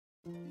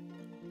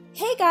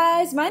Hey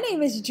guys, my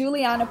name is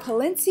Juliana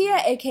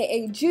Palencia,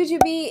 aka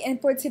JeweJeweBee, and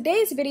for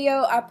today's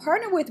video, I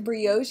partnered with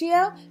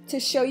Briogeo to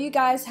show you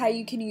guys how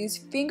you can use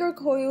finger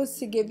coils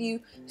to give you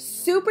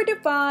super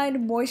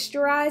defined,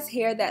 moisturized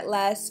hair that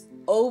lasts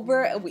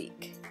over a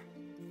week.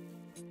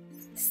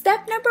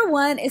 Step number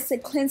one is to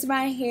cleanse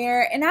my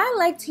hair, and I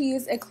like to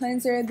use a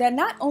cleanser that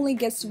not only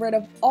gets rid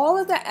of all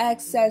of the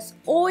excess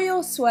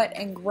oil, sweat,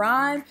 and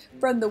grime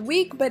from the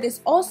week, but is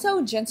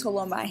also gentle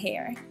on my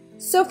hair.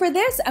 So for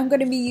this, I'm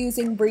going to be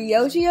using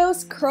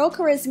Briogeo's Curl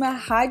Charisma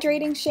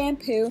Hydrating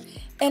Shampoo,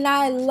 and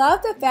I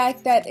love the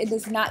fact that it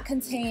does not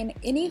contain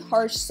any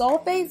harsh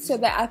sulfates so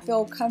that I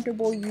feel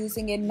comfortable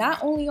using it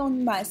not only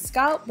on my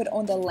scalp but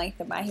on the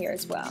length of my hair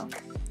as well.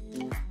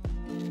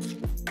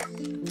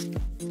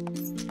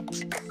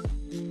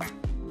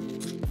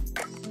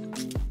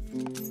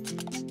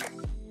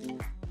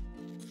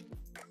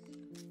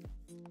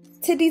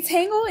 To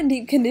detangle and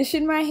deep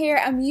condition my hair,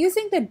 I'm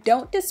using the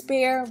Don't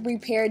Despair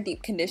Repair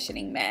Deep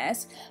Conditioning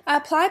Mask. I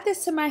applied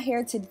this to my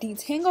hair to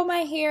detangle my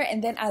hair,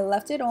 and then I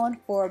left it on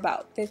for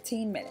about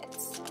 15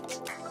 minutes.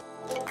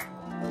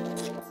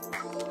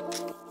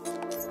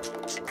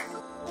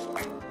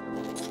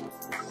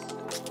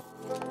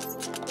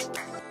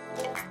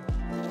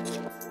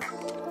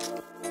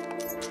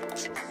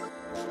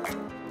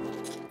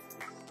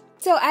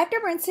 So after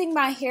rinsing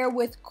my hair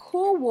with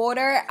cool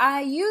water,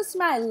 I used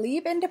my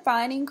leave-in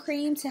defining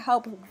cream to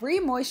help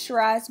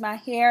re-moisturize my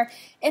hair,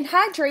 and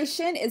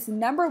hydration is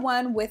number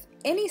one with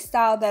any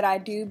style that I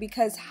do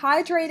because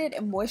hydrated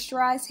and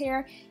moisturized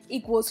hair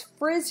equals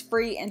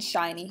frizz-free and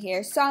shiny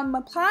hair. So I'm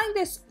applying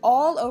this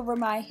all over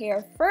my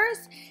hair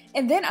first,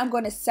 and then I'm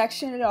going to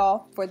section it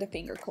off for the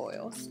finger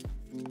coils.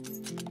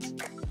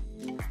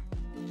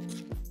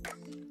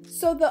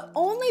 So the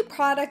only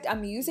product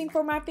I'm using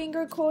for my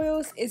finger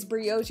coils is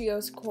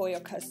Briogeo's Coil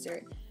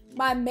Custard.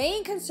 My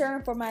main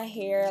concern for my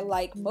hair,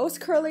 like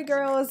most curly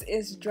girls,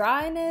 is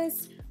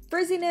dryness,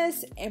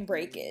 frizziness, and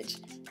breakage.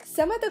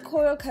 Some of the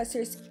coil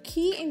custard's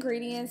key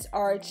ingredients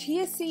are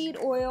chia seed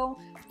oil,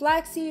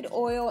 flaxseed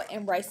oil,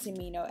 and rice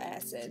amino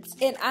acids.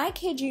 And I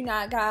kid you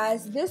not,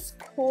 guys, this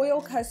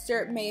coil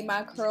custard made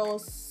my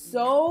curls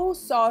so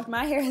soft.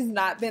 My hair has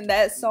not been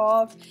that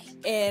soft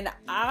and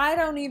I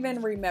don't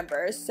even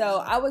remember.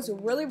 So I was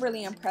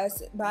really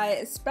impressed by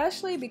it,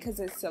 especially because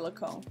it's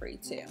silicone free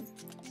too.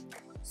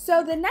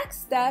 So the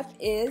next step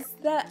is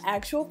the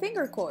actual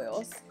finger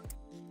coils.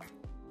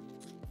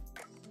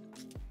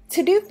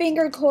 To do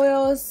finger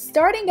coils,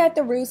 starting at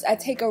the roots, I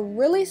take a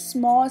really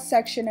small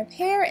section of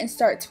hair and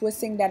start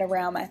twisting that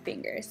around my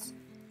fingers.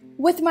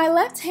 With my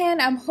left hand,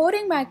 I'm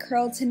holding my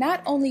curl to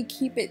not only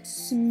keep it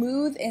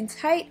smooth and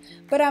tight,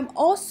 but I'm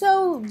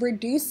also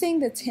reducing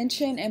the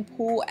tension and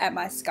pull at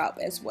my scalp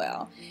as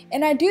well.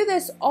 And I do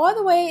this all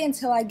the way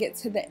until I get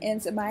to the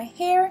ends of my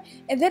hair,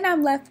 and then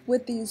I'm left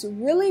with these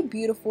really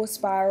beautiful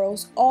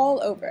spirals all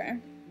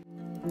over.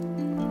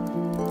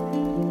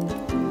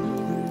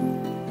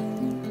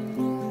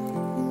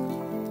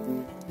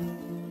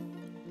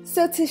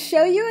 So to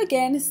show you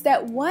again,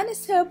 step one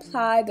is to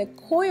apply the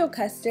coil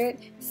custard.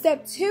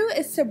 Step two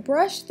is to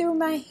brush through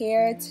my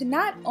hair to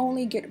not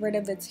only get rid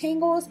of the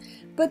tangles,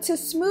 but to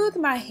smooth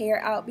my hair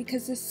out,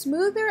 because the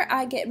smoother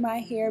I get my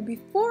hair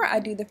before I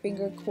do the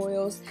finger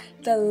coils,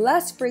 the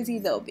less frizzy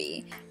they'll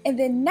be. And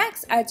then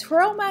next, I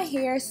twirl my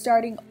hair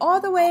starting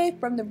all the way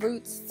from the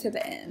roots to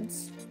the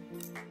ends.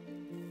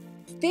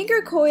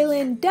 Finger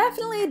coiling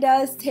definitely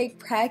does take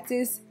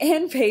practice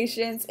and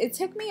patience. It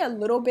took me a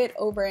little bit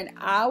over an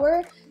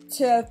hour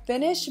to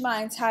finish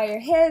my entire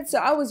head, so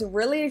I was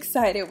really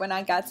excited when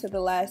I got to the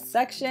last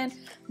section,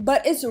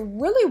 but it's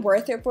really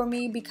worth it for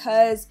me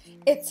because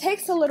it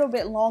takes a little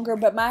bit longer,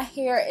 but my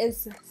hair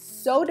is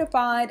so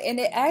defined and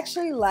it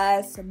actually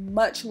lasts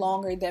much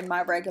longer than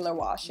my regular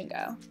wash and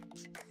go.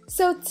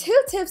 So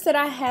 2 tips that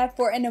I have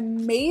for an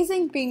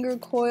amazing finger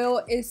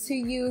coil is to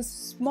use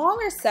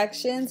smaller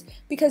sections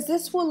because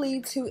this will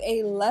lead to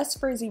a less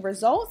frizzy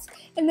results.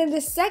 And then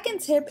the second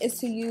tip is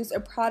to use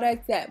a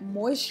product that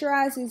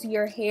moisturizes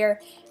your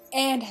hair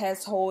and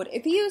has hold.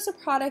 If you use a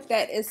product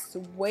that is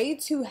way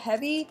too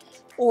heavy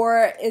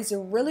or is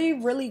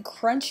really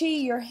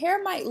crunchy, your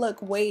hair might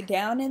look way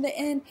down in the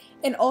end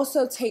and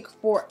also take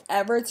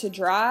forever to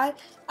dry.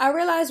 I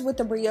realized with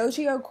the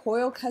Briogeo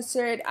Coil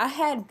Custard, I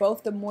had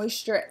both the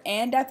moisture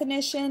and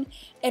definition,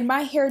 and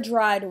my hair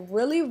dried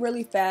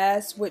really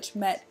fast, which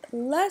meant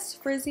less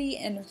frizzy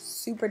and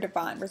super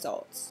defined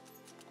results.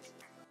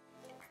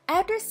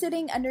 After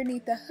sitting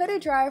underneath the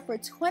hooded dryer for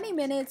 20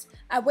 minutes,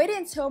 I waited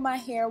until my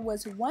hair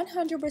was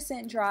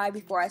 100% dry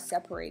before I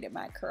separated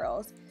my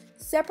curls.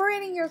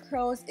 Separating your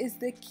curls is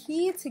the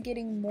key to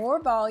getting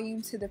more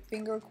volume to the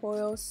finger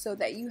coils so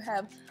that you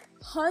have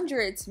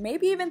hundreds,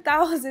 maybe even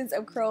thousands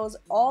of curls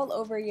all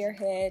over your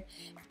head,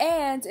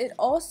 and it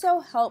also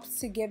helps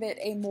to give it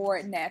a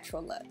more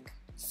natural look.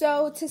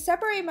 So to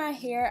separate my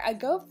hair, I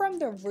go from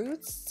the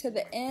roots to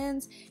the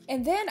ends,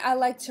 and then I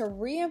like to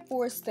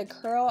reinforce the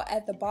curl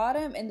at the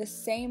bottom in the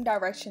same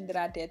direction that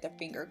I did the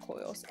finger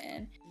coils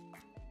in.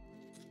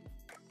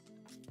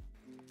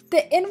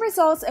 The end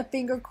results of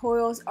finger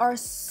coils are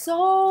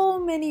so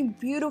many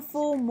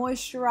beautiful,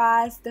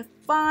 moisturized,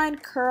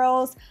 defined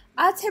curls.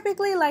 I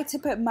typically like to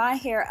put my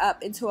hair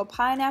up into a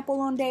pineapple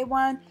on day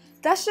one.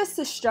 That's just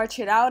to stretch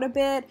it out a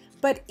bit,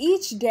 but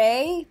each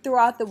day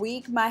throughout the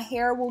week my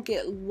hair will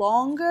get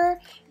longer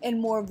and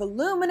more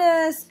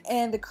voluminous,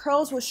 and the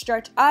curls will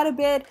stretch out a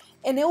bit,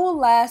 and it will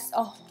last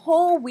a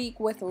whole week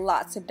with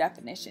lots of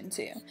definition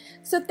too.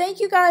 So thank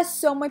you guys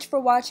so much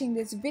for watching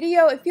this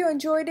video. If you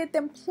enjoyed it,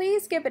 then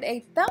please give it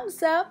a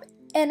thumbs up,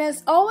 and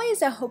as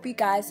always, I hope you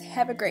guys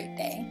have a great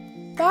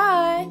day.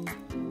 Bye!